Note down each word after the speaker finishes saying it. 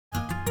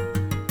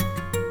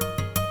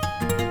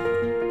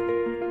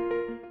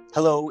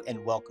Hello,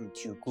 and welcome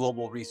to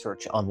Global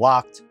Research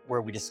Unlocked,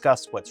 where we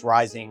discuss what's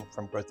rising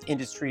from growth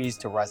industries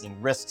to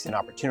rising risks and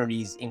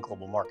opportunities in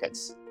global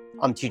markets.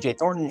 I'm TJ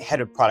Thornton,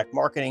 Head of Product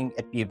Marketing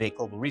at BofA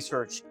Global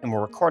Research, and we're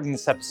recording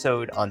this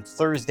episode on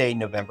Thursday,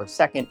 November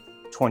 2nd,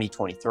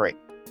 2023.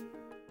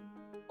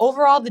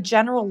 Overall, the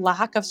general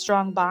lack of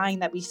strong buying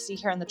that we see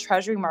here in the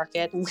Treasury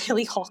market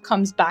really all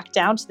comes back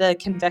down to the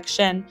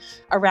conviction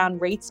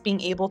around rates being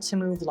able to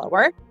move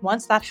lower.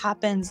 Once that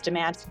happens,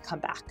 demand can come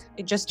back.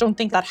 I just don't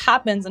think that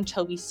happens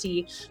until we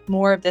see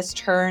more of this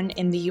turn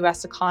in the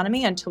US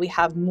economy, until we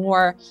have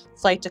more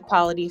flight to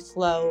quality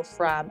flow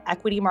from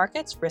equity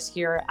markets,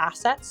 riskier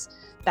assets,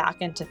 back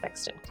into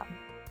fixed income.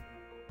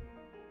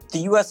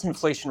 The U.S.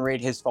 inflation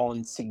rate has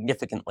fallen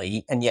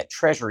significantly, and yet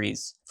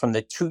treasuries, from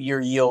the 2-year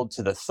yield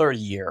to the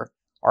 30-year,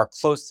 are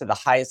close to the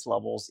highest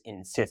levels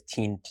in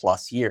 15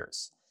 plus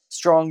years.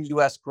 Strong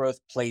U.S.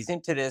 growth plays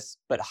into this,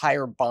 but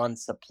higher bond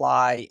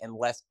supply and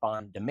less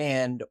bond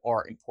demand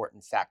are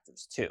important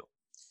factors too.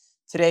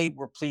 Today,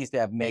 we're pleased to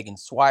have Megan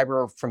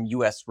Swiber from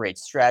U.S. Rate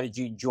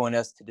Strategy join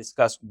us to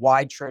discuss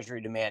why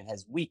treasury demand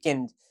has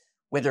weakened,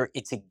 whether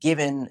it's a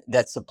given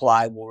that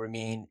supply will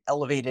remain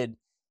elevated,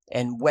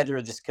 and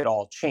whether this could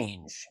all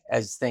change,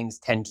 as things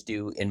tend to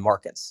do in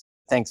markets.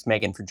 Thanks,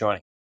 Megan, for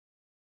joining.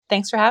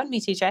 Thanks for having me,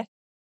 TJ.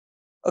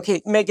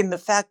 Okay, Megan, the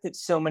fact that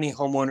so many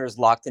homeowners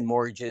locked in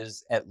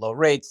mortgages at low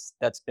rates,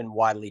 that's been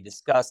widely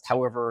discussed.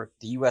 However,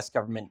 the U.S.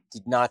 government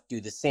did not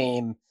do the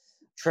same.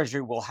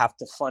 Treasury will have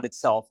to fund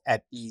itself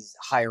at these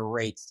higher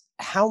rates.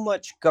 How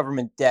much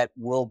government debt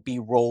will be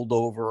rolled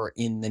over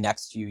in the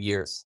next few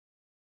years?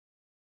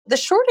 The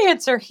short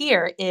answer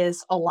here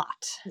is a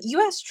lot.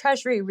 US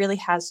Treasury really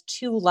has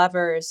two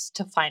levers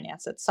to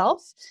finance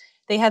itself.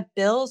 They have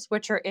bills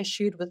which are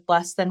issued with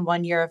less than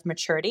 1 year of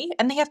maturity,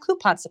 and they have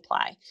coupon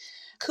supply.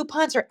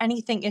 Coupons are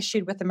anything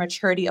issued with a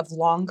maturity of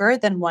longer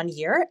than 1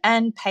 year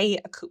and pay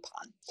a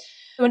coupon.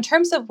 So, in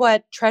terms of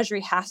what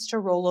Treasury has to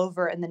roll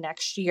over in the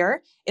next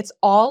year, it's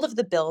all of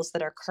the bills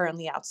that are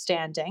currently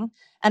outstanding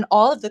and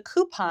all of the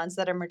coupons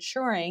that are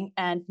maturing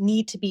and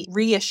need to be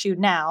reissued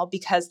now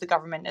because the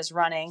government is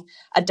running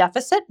a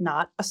deficit,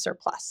 not a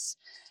surplus.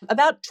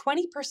 About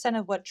 20%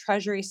 of what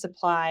Treasury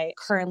supply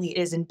currently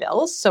is in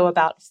bills, so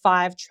about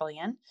 5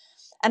 trillion,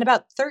 and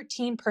about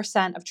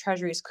 13% of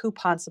Treasury's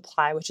coupon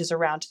supply, which is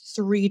around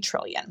 3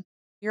 trillion.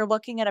 You're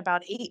looking at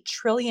about 8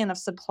 trillion of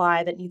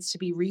supply that needs to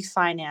be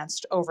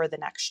refinanced over the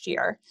next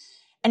year.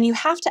 And you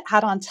have to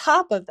add on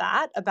top of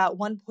that about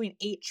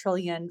 1.8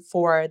 trillion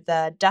for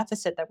the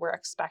deficit that we're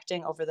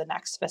expecting over the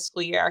next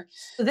fiscal year.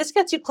 So this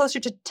gets you closer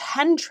to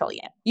 10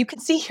 trillion. You can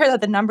see here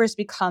that the numbers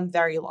become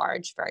very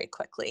large very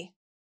quickly.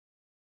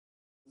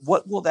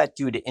 What will that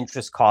do to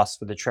interest costs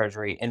for the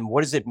Treasury, and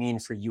what does it mean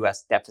for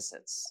U.S.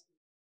 deficits?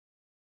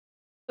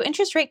 So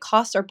interest rate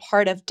costs are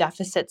part of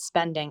deficit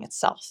spending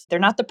itself. They're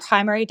not the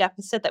primary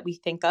deficit that we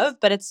think of,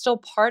 but it's still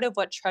part of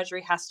what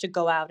Treasury has to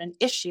go out and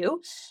issue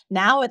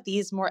now at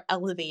these more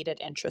elevated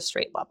interest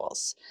rate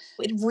levels.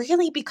 It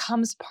really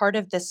becomes part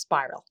of this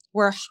spiral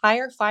where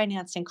higher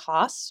financing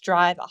costs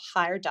drive a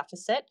higher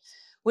deficit,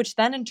 which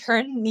then in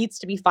turn needs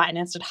to be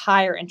financed at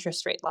higher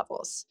interest rate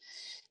levels.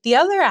 The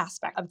other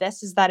aspect of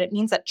this is that it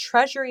means that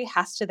Treasury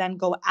has to then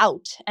go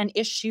out and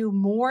issue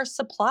more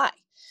supply.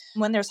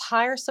 When there's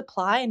higher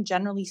supply and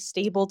generally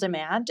stable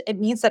demand, it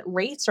means that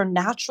rates are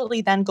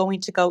naturally then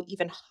going to go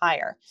even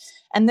higher.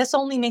 And this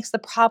only makes the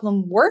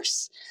problem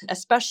worse,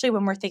 especially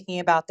when we're thinking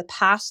about the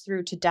pass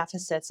through to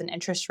deficits and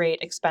interest rate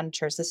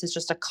expenditures. This is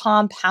just a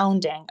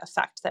compounding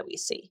effect that we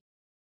see.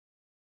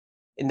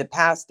 In the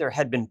past, there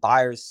had been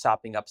buyers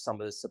sopping up some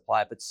of the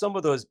supply, but some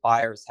of those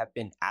buyers have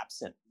been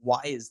absent.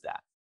 Why is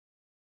that?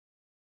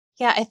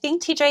 Yeah, I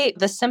think TJ,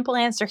 the simple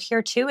answer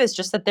here too is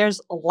just that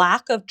there's a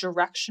lack of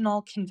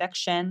directional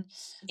conviction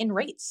in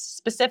rates,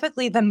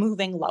 specifically them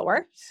moving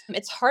lower.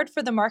 It's hard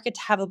for the market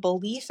to have a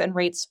belief in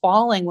rates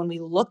falling when we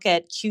look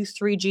at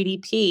Q3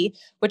 GDP,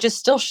 which is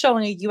still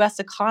showing a US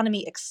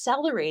economy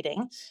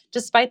accelerating,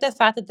 despite the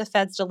fact that the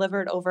Fed's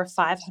delivered over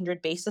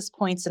 500 basis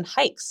points in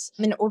hikes.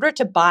 In order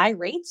to buy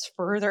rates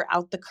further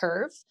out the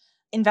curve,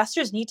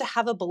 investors need to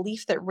have a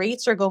belief that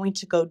rates are going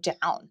to go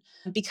down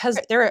because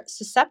they're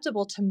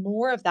susceptible to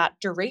more of that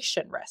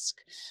duration risk,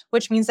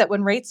 which means that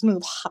when rates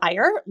move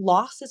higher,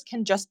 losses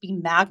can just be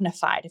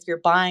magnified if you're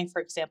buying,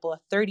 for example, a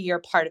 30-year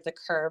part of the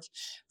curve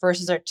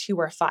versus a 2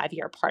 or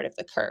 5-year part of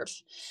the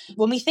curve.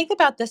 When we think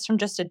about this from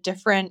just a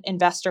different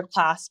investor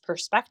class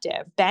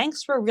perspective,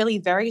 banks were really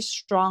very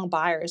strong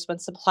buyers when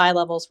supply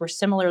levels were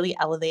similarly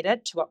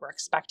elevated to what we're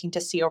expecting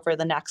to see over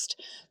the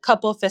next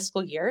couple of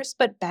fiscal years,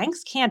 but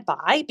banks can't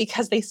buy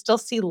because they still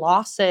see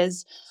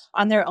losses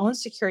on their own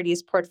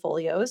securities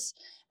portfolios.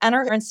 and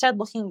are instead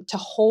looking to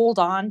hold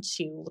on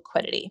to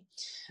liquidity.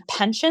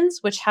 Pensions,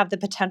 which have the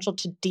potential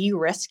to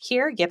de-risk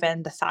here,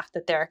 given the fact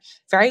that they're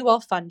very well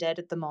funded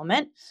at the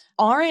moment,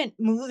 aren't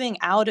moving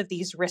out of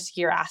these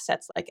riskier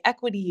assets like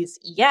equities,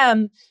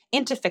 EM,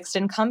 into fixed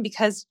income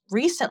because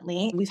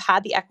recently we've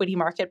had the equity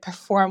market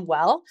perform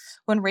well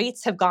when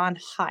rates have gone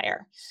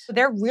higher. So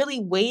they're really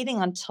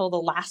waiting until the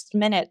last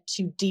minute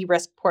to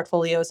de-risk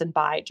portfolios and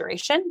buy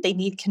duration. They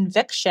need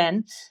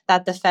conviction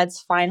that the Fed's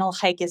final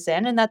hike is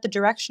in and that the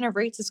direction of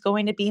rates is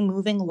going to be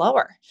moving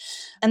lower.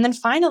 And then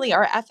finally,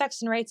 our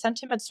FX and rate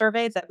sentiment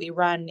survey that we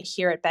run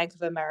here at Bank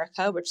of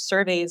America, which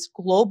surveys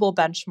global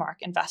benchmark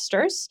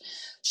investors,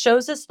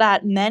 shows us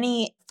that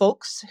many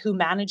folks who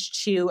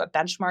manage to a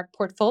benchmark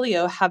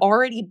portfolio have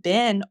already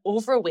been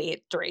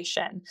overweight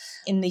duration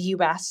in the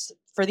US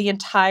for the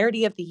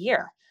entirety of the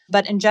year.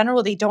 But in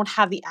general, they don't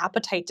have the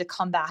appetite to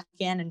come back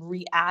in and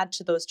re-add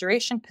to those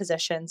duration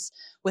positions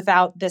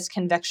without this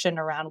conviction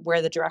around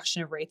where the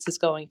direction of rates is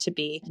going to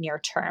be near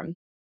term.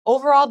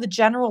 Overall, the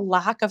general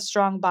lack of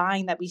strong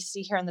buying that we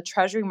see here in the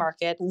Treasury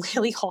market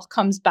really all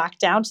comes back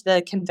down to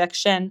the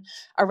conviction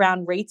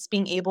around rates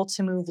being able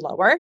to move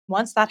lower.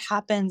 Once that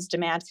happens,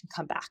 demand can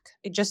come back.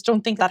 I just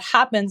don't think that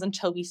happens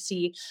until we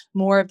see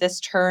more of this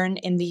turn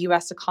in the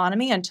US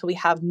economy, until we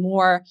have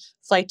more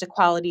flight to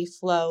quality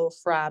flow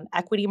from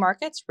equity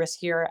markets,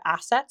 riskier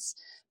assets,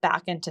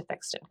 back into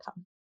fixed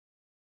income.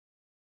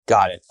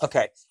 Got it.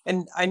 Okay.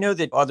 And I know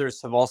that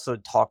others have also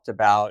talked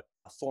about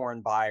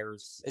foreign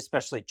buyers,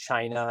 especially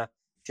China,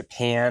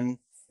 Japan,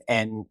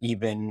 and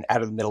even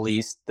out of the Middle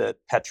East, the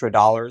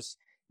petrodollars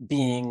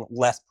being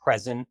less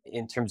present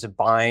in terms of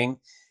buying.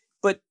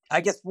 But I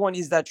guess one,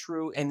 is that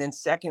true? And then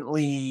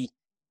secondly,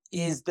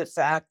 is the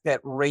fact that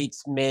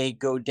rates may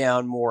go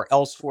down more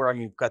elsewhere? I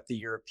mean, you've got the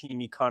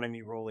European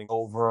economy rolling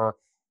over.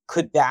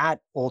 Could that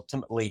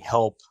ultimately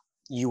help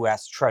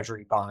US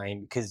Treasury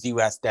buying? Because the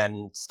US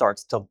then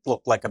starts to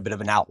look like a bit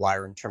of an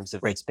outlier in terms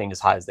of rates being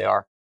as high as they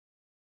are.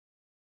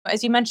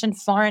 As you mentioned,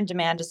 foreign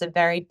demand is a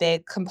very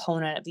big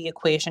component of the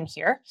equation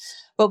here.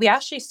 What we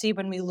actually see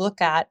when we look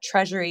at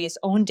Treasury's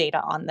own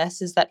data on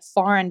this is that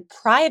foreign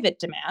private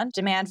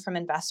demand from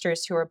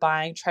investors who are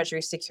buying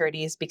Treasury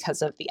securities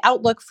because of the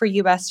outlook for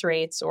US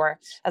rates or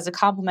as a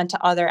complement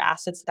to other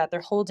assets that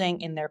they're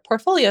holding in their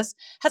portfolios,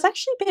 has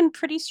actually been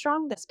pretty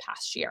strong this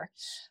past year.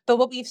 But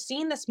what we've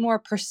seen this more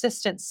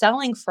persistent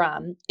selling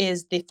from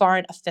is the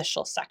foreign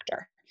official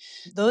sector.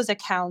 Those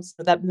accounts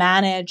that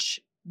manage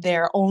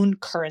their own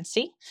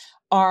currency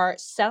are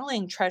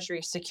selling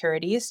Treasury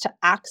securities to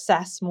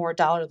access more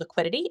dollar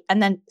liquidity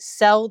and then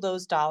sell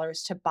those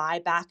dollars to buy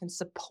back and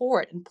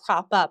support and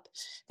prop up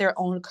their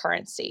own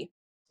currency.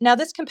 Now,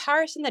 this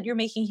comparison that you're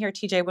making here,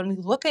 TJ, when we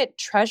look at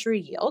Treasury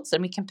yields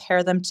and we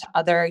compare them to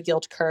other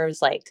yield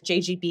curves like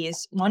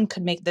JGBs, one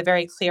could make the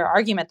very clear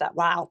argument that,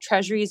 wow,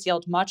 Treasuries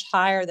yield much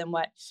higher than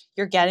what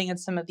you're getting in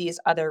some of these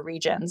other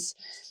regions.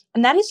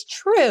 And that is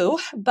true,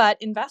 but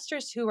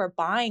investors who are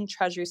buying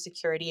Treasury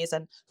securities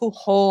and who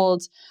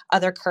hold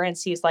other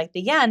currencies like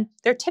the yen,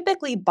 they're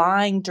typically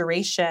buying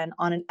duration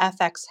on an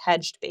FX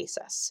hedged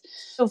basis.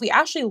 So if we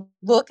actually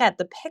look at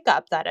the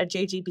pickup that a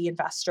JGB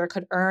investor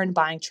could earn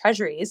buying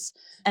Treasuries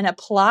and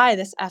apply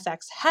this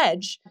FX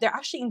hedge, they're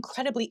actually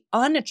incredibly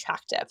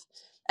unattractive.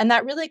 And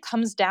that really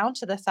comes down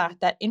to the fact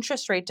that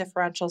interest rate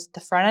differentials at the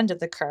front end of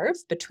the curve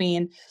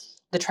between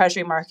the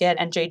Treasury market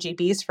and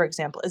JGBs, for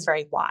example, is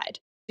very wide.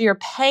 So you're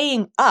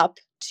paying up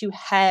to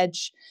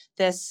hedge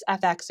this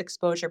FX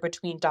exposure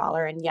between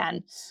dollar and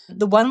yen.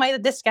 The one way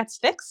that this gets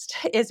fixed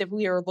is if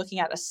we are looking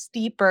at a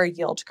steeper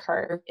yield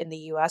curve in the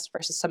US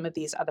versus some of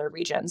these other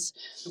regions,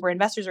 where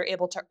investors are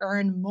able to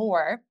earn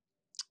more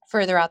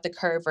further out the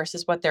curve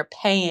versus what they're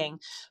paying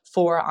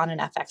for on an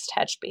FX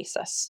hedge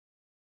basis.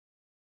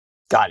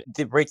 Got it.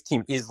 The rates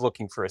team is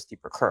looking for a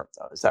steeper curve,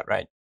 though. Is that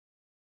right?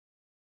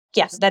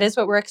 Yes, that is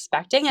what we're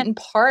expecting. And in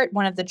part,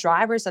 one of the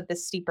drivers of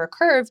this steeper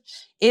curve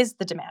is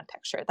the demand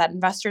picture, that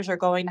investors are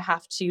going to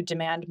have to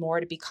demand more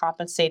to be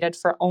compensated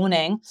for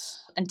owning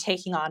and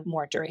taking on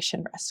more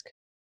duration risk.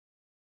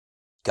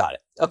 Got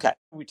it. Okay.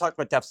 We talked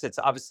about deficits.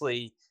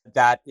 Obviously,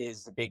 that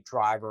is a big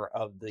driver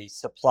of the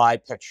supply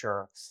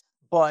picture.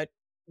 But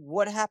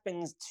what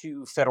happens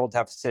to federal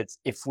deficits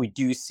if we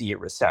do see a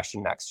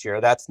recession next year?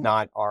 That's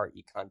not our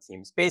econ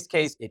team's base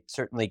case. It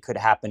certainly could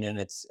happen, and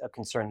it's a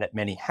concern that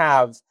many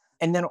have.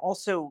 And then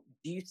also,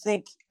 do you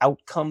think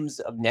outcomes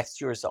of next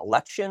year's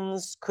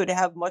elections could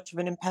have much of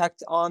an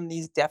impact on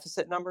these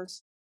deficit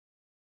numbers?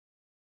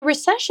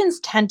 Recessions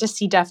tend to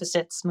see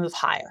deficits move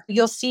higher.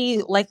 You'll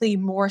see likely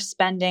more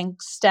spending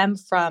stem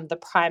from the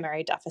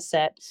primary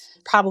deficit.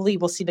 Probably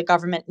we'll see the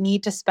government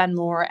need to spend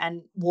more,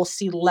 and we'll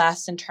see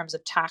less in terms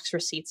of tax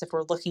receipts if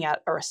we're looking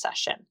at a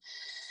recession.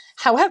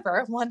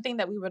 However, one thing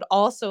that we would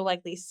also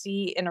likely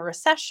see in a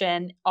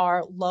recession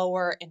are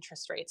lower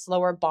interest rates,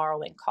 lower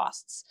borrowing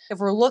costs. If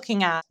we're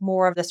looking at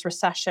more of this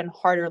recession,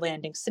 harder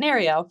landing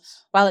scenario,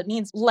 while it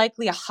means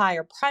likely a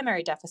higher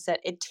primary deficit,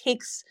 it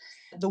takes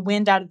the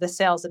wind out of the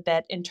sails a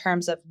bit in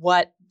terms of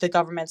what the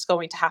government's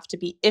going to have to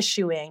be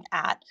issuing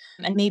at,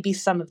 and maybe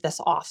some of this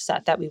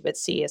offset that we would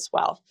see as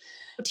well.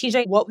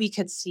 TJ, what we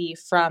could see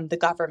from the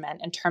government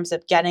in terms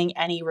of getting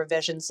any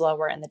revisions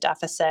lower in the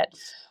deficit,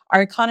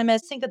 our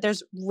economists think that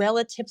there's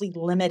relatively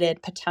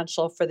limited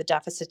potential for the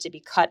deficit to be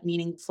cut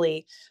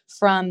meaningfully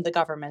from the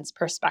government's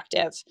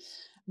perspective.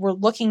 We're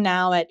looking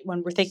now at,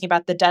 when we're thinking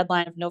about the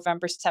deadline of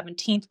November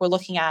 17th, we're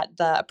looking at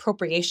the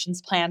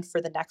appropriations plan for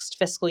the next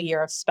fiscal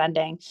year of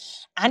spending.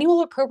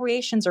 Annual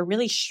appropriations are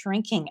really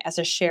shrinking as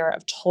a share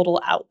of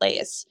total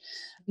outlays.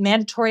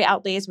 Mandatory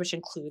outlays, which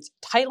includes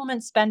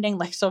entitlement spending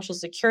like Social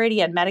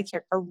Security and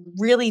Medicare, are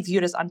really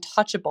viewed as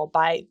untouchable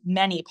by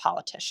many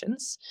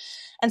politicians.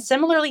 And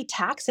similarly,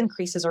 tax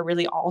increases are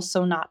really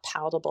also not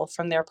palatable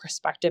from their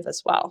perspective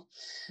as well.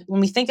 When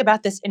we think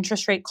about this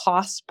interest rate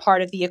cost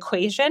part of the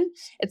equation,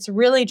 it's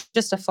really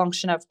just a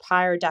function of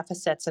prior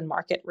deficits and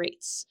market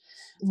rates.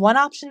 One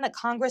option that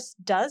Congress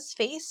does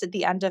face at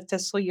the end of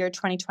fiscal year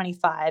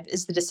 2025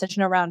 is the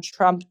decision around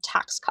Trump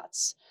tax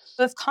cuts.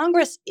 So if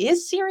Congress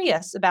is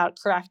serious about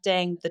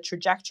correcting the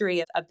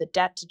trajectory of the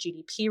debt to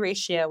GDP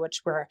ratio,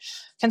 which we're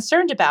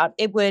concerned about,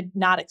 it would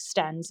not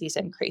extend these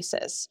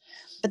increases.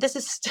 But this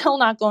is still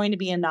not going to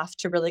be enough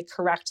to really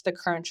correct the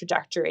current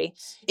trajectory.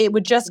 It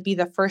would just be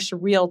the first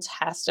real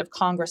test of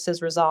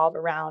Congress's resolve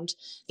around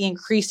the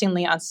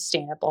increasingly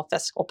unsustainable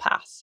fiscal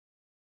path.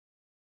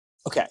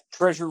 Okay,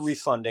 Treasury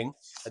refunding.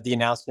 The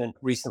announcement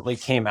recently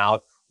came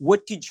out.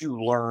 What did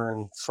you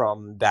learn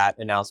from that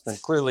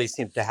announcement? Clearly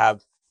seems to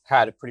have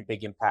had a pretty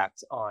big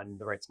impact on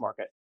the rates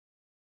market.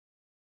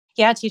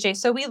 Yeah, TJ.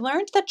 So we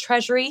learned that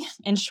Treasury,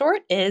 in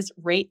short, is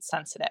rate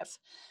sensitive.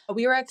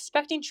 We were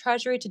expecting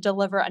Treasury to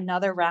deliver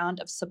another round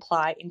of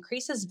supply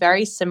increases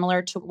very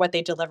similar to what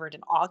they delivered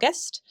in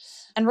August.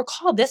 And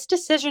recall, this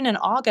decision in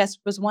August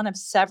was one of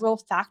several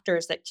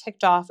factors that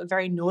kicked off a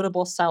very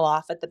notable sell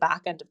off at the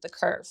back end of the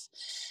curve.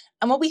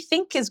 And what we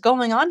think is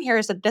going on here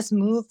is that this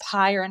move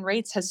higher in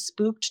rates has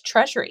spooked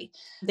Treasury.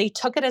 They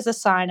took it as a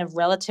sign of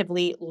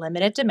relatively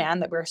limited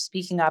demand that we're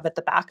speaking of at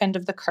the back end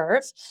of the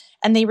curve,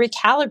 and they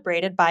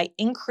recalibrated by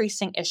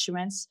increasing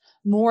issuance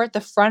more at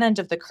the front end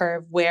of the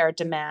curve where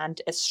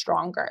demand is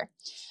stronger.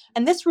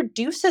 And this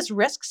reduces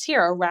risks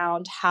here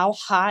around how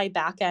high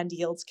back end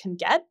yields can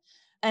get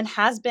and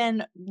has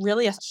been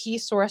really a key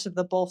source of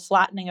the bull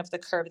flattening of the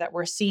curve that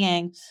we're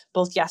seeing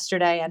both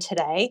yesterday and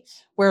today,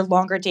 where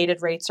longer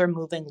dated rates are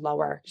moving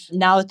lower.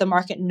 Now that the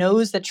market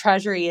knows that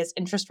Treasury is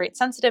interest rate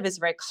sensitive, is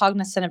very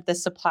cognizant of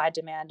this supply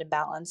demand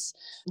imbalance,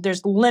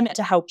 there's limit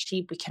to how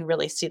cheap we can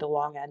really see the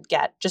long end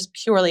get, just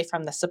purely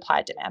from the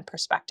supply demand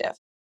perspective.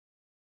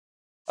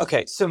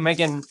 Okay, so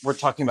Megan, we're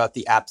talking about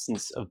the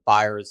absence of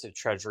buyers of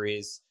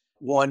treasuries.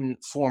 One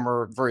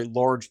former very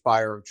large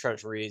buyer of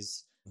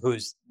treasuries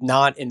who's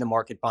not in the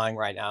market buying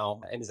right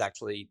now and is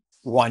actually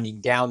winding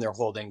down their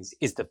holdings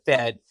is the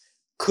Fed.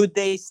 Could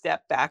they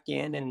step back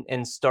in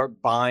and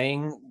start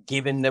buying,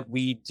 given that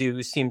we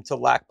do seem to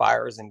lack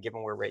buyers and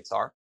given where rates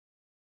are?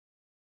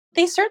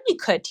 They certainly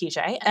could,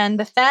 TJ. And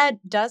the Fed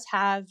does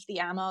have the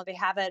ammo. They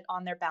have it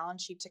on their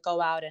balance sheet to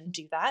go out and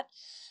do that.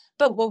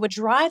 But what would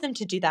drive them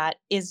to do that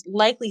is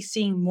likely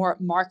seeing more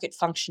market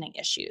functioning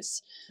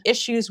issues,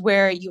 issues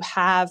where you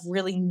have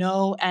really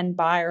no end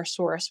buyer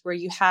source, where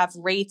you have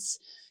rates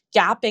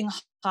gapping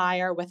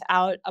higher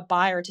without a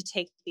buyer to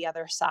take the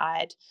other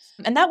side.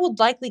 And that would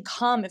likely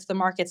come if the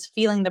market's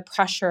feeling the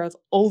pressure of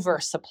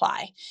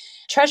oversupply.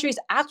 Treasury's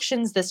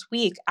actions this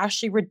week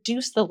actually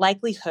reduce the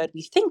likelihood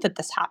we think that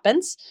this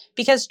happens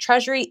because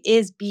Treasury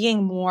is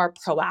being more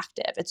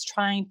proactive. It's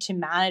trying to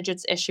manage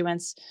its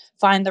issuance,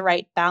 find the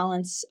right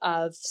balance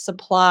of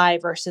supply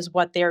versus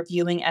what they're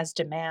viewing as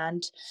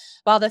demand.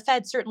 While the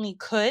Fed certainly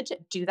could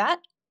do that,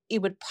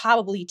 it would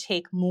probably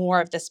take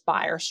more of this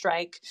buyer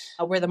strike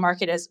where the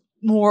market is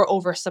more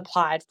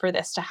oversupplied for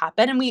this to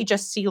happen. And we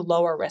just see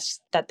lower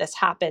risks that this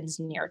happens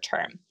near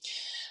term.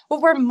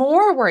 What we're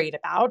more worried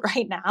about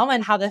right now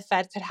and how the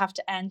Fed could have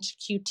to end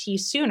QT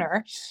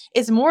sooner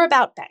is more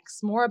about banks,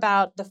 more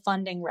about the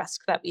funding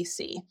risk that we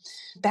see.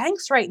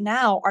 Banks right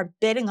now are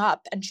bidding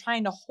up and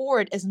trying to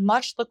hoard as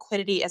much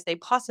liquidity as they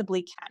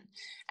possibly can.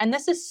 And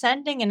this is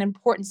sending an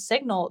important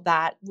signal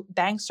that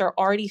banks are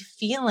already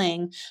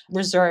feeling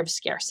reserve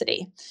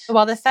scarcity.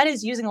 While the Fed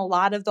is using a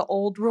lot of the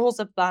old rules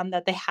of thumb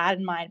that they had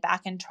in mind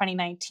back in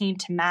 2019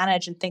 to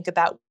manage and think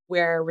about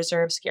where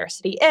reserve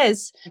scarcity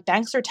is,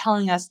 banks are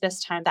telling us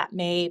this time that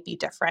may be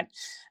different.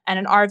 And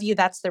in our view,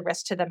 that's the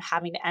risk to them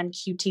having to end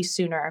QT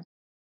sooner.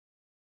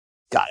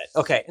 Got it.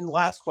 Okay. And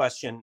last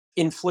question.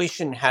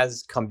 Inflation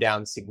has come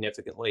down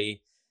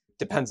significantly.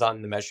 Depends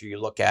on the measure you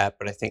look at,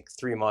 but I think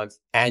 3 month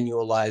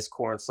annualized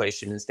core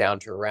inflation is down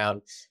to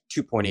around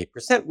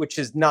 2.8%, which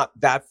is not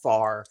that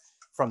far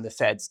from the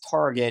Fed's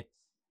target.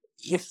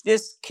 If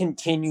this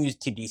continues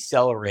to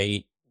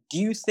decelerate, Do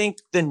you think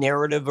the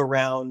narrative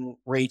around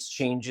rates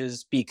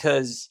changes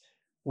because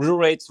real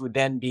rates would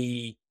then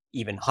be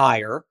even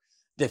higher?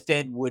 The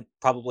Fed would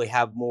probably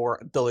have more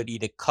ability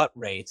to cut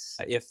rates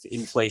if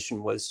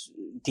inflation was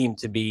deemed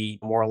to be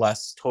more or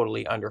less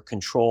totally under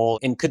control.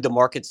 And could the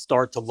market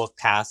start to look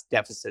past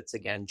deficits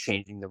again,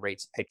 changing the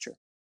rates picture?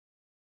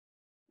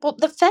 Well,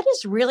 the Fed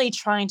is really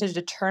trying to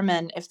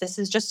determine if this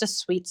is just a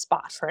sweet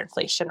spot for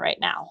inflation right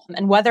now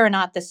and whether or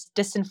not this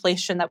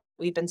disinflation that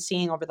we've been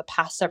seeing over the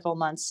past several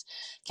months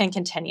can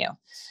continue.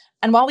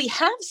 And while we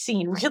have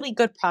seen really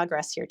good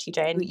progress here,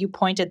 TJ, and you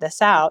pointed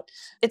this out,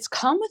 it's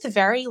come with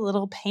very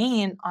little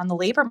pain on the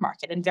labor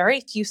market and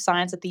very few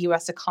signs that the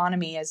US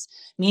economy is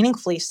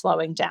meaningfully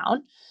slowing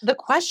down. The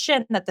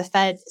question that the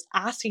Fed is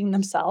asking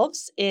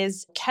themselves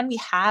is, can we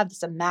have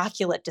this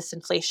immaculate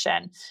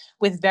disinflation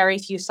with very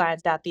few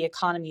signs that the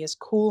economy is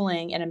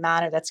cooling in a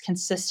manner that's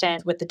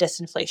consistent with the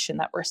disinflation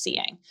that we're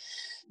seeing?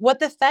 What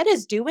the Fed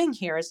is doing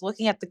here is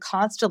looking at the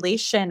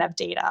constellation of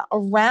data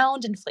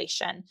around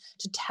inflation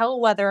to tell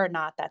whether or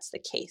not that's the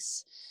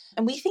case.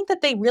 And we think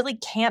that they really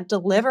can't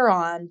deliver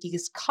on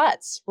these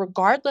cuts,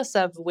 regardless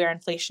of where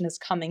inflation is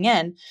coming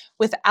in,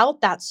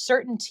 without that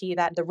certainty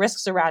that the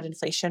risks around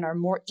inflation are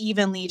more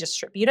evenly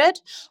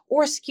distributed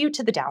or skewed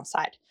to the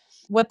downside.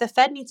 What the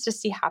Fed needs to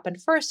see happen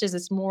first is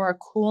it's more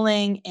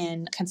cooling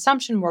in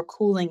consumption, more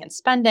cooling in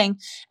spending,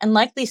 and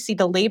likely see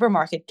the labor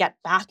market get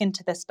back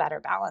into this better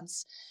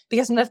balance.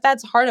 Because in the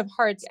Fed's heart of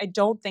hearts, I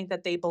don't think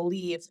that they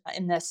believe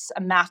in this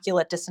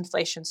immaculate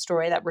disinflation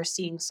story that we're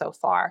seeing so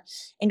far.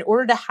 In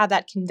order to have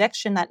that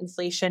conviction that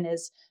inflation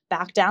is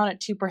back down at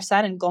 2%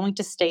 and going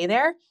to stay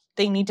there,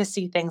 they need to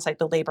see things like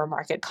the labor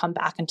market come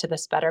back into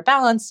this better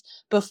balance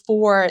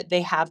before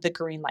they have the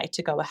green light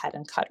to go ahead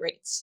and cut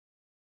rates.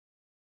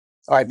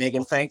 All right,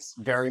 Megan, thanks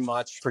very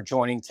much for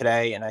joining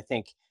today. And I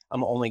think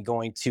I'm only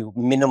going to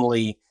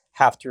minimally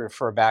have to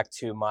refer back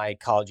to my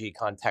college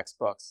econ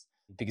textbooks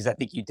because I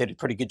think you did a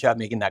pretty good job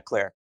making that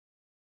clear.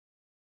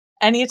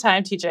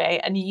 Anytime,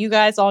 TJ. And you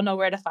guys all know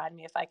where to find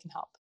me if I can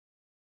help.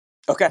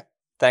 Okay,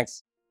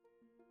 thanks.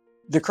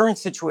 The current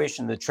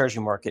situation in the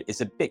Treasury market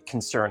is a bit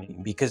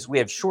concerning because we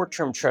have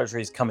short-term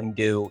Treasuries coming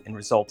due and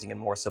resulting in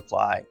more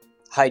supply,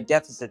 high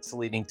deficits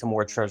leading to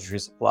more Treasury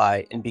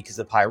supply, and because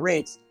of high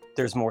rates,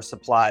 there's more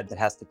supply that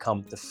has to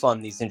come to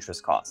fund these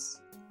interest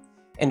costs.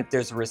 And if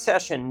there's a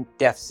recession,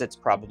 deficits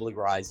probably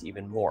rise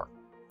even more.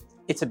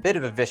 It's a bit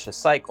of a vicious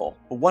cycle,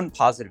 but one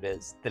positive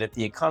is that if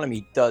the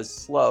economy does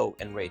slow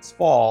and rates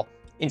fall,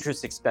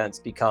 interest expense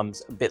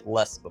becomes a bit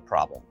less of a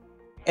problem.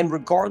 And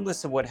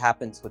regardless of what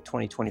happens with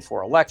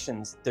 2024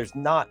 elections, there's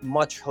not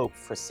much hope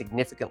for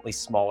significantly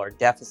smaller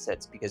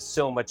deficits because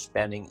so much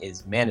spending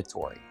is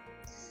mandatory.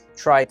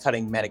 Try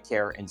cutting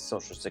Medicare and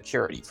Social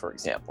Security, for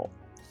example.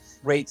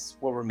 Rates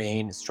will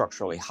remain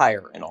structurally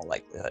higher in all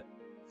likelihood.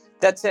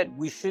 That said,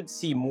 we should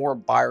see more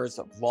buyers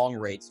of long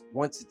rates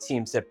once it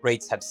seems that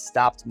rates have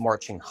stopped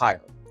marching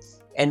higher.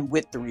 And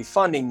with the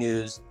refunding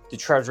news, the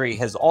Treasury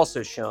has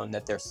also shown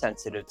that they're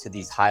sensitive to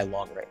these high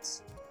long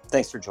rates.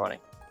 Thanks for joining.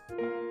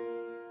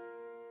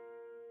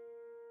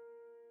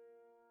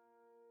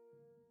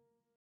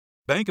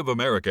 Bank of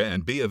America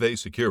and B of A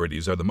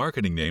Securities are the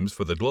marketing names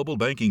for the global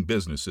banking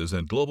businesses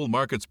and global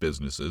markets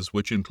businesses,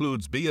 which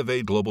includes B of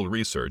A Global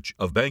Research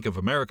of Bank of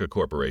America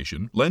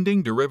Corporation.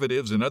 Lending,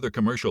 derivatives, and other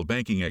commercial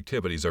banking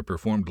activities are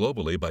performed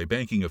globally by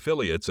banking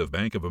affiliates of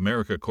Bank of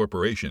America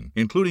Corporation,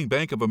 including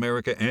Bank of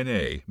America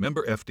N.A.,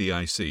 member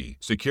FDIC.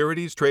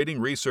 Securities,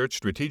 trading, research,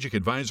 strategic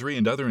advisory,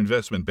 and other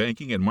investment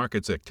banking and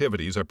markets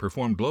activities are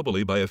performed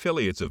globally by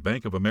affiliates of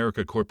Bank of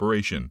America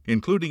Corporation,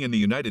 including in the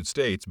United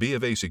States B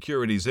of A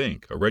Securities,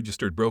 Inc., a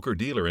registered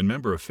broker-dealer and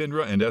member of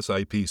FINRA and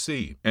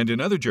SIPC, and in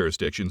other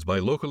jurisdictions by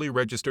locally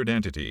registered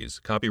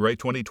entities. Copyright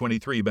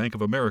 2023 Bank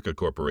of America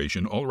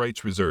Corporation, all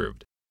rights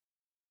reserved.